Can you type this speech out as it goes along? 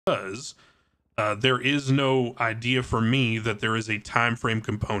because there is no idea for me that there is a time frame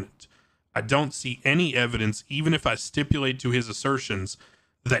component. I don't see any evidence, even if I stipulate to his assertions,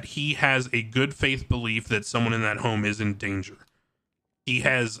 that he has a good faith belief that someone in that home is in danger. He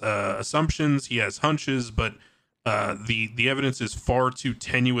has assumptions, he has hunches, but the evidence is far too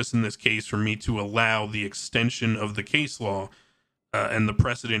tenuous in this case for me to allow the extension of the case law and the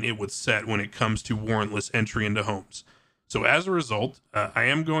precedent it would set when it comes to warrantless entry into homes. So as a result, I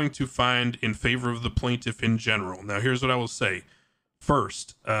am going to find in favor of the plaintiff in general. Now, here's what I will say.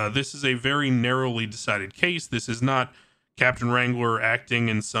 First, this is a very narrowly decided case. This is not Captain Wrangler acting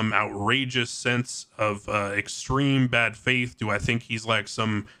in some outrageous sense of extreme bad faith. Do I think he's like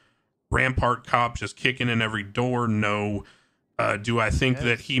some Rampart cop just kicking in every door? No. Do I think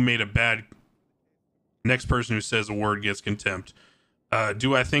that he made a bad... Next person who says a word gets contempt.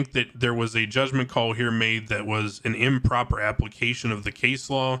 Do I think that there was a judgment call here made that was an improper application of the case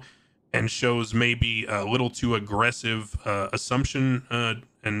law and shows maybe a little too aggressive assumption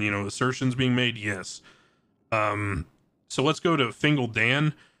and, you know, assertions being made? Yes. So let's go to Fingle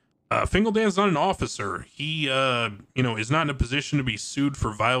Dan. Fingle Dan's not an officer. He, you know, is not in a position to be sued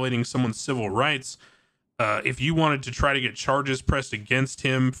for violating someone's civil rights. If you wanted to try to get charges pressed against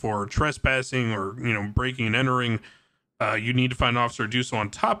him for trespassing or, you know, breaking and entering, you need to find an officer to do so. On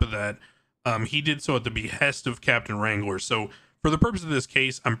top of that, he did so at the behest of Captain Wrangler. So for the purpose of this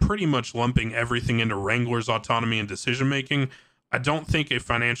case, I'm pretty much lumping everything into Wrangler's autonomy and decision-making. I don't think a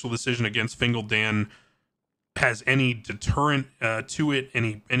financial decision against Fingle Dan has any deterrent to it,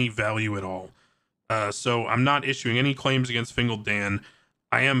 any value at all. So I'm not issuing any claims against Fingle Dan.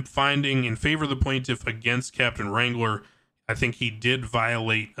 I am finding in favor of the plaintiff against Captain Wrangler. I think he did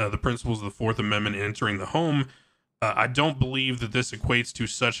violate the principles of the Fourth Amendment in entering the home. I don't believe that this equates to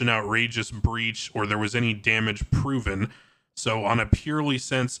such an outrageous breach or there was any damage proven. So on a purely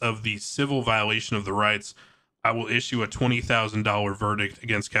sense of the civil violation of the rights, I will issue a $20,000 verdict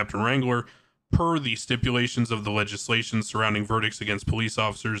against Captain Wrangler. Per the stipulations of the legislation surrounding verdicts against police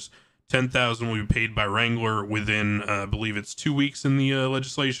officers, $10,000 will be paid by Wrangler within, I believe it's 2 weeks in the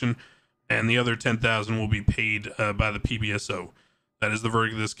legislation, and the other $10,000 will be paid by the PBSO. That is the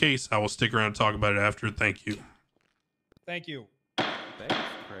verdict of this case. I will stick around and talk about it after. Thank you. Thank you. Thanks,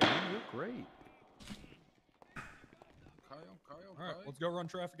 Craig. You're great. All right, let's go run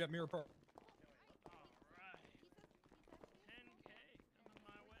traffic at Mirror Park.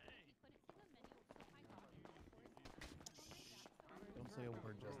 Don't say a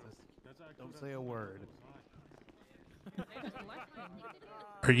word, Justice. Don't say a word.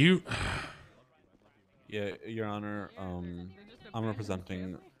 Are you... Yeah, Your Honor, I'm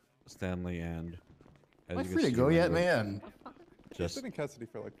representing Stanley, and as Am I you can free to see, go yet, Wrangler man? Just He's been in custody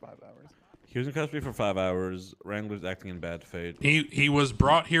for like 5 hours. he was in custody for 5 hours. Wrangler's acting in bad faith. He was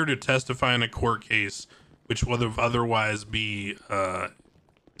brought here to testify in a court case, which would have otherwise be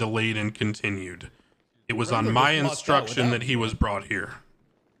delayed and continued. It was on my instruction that he was brought here.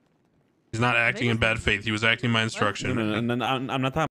 He's not acting in bad faith. He was acting in my instruction. And then I'm not talking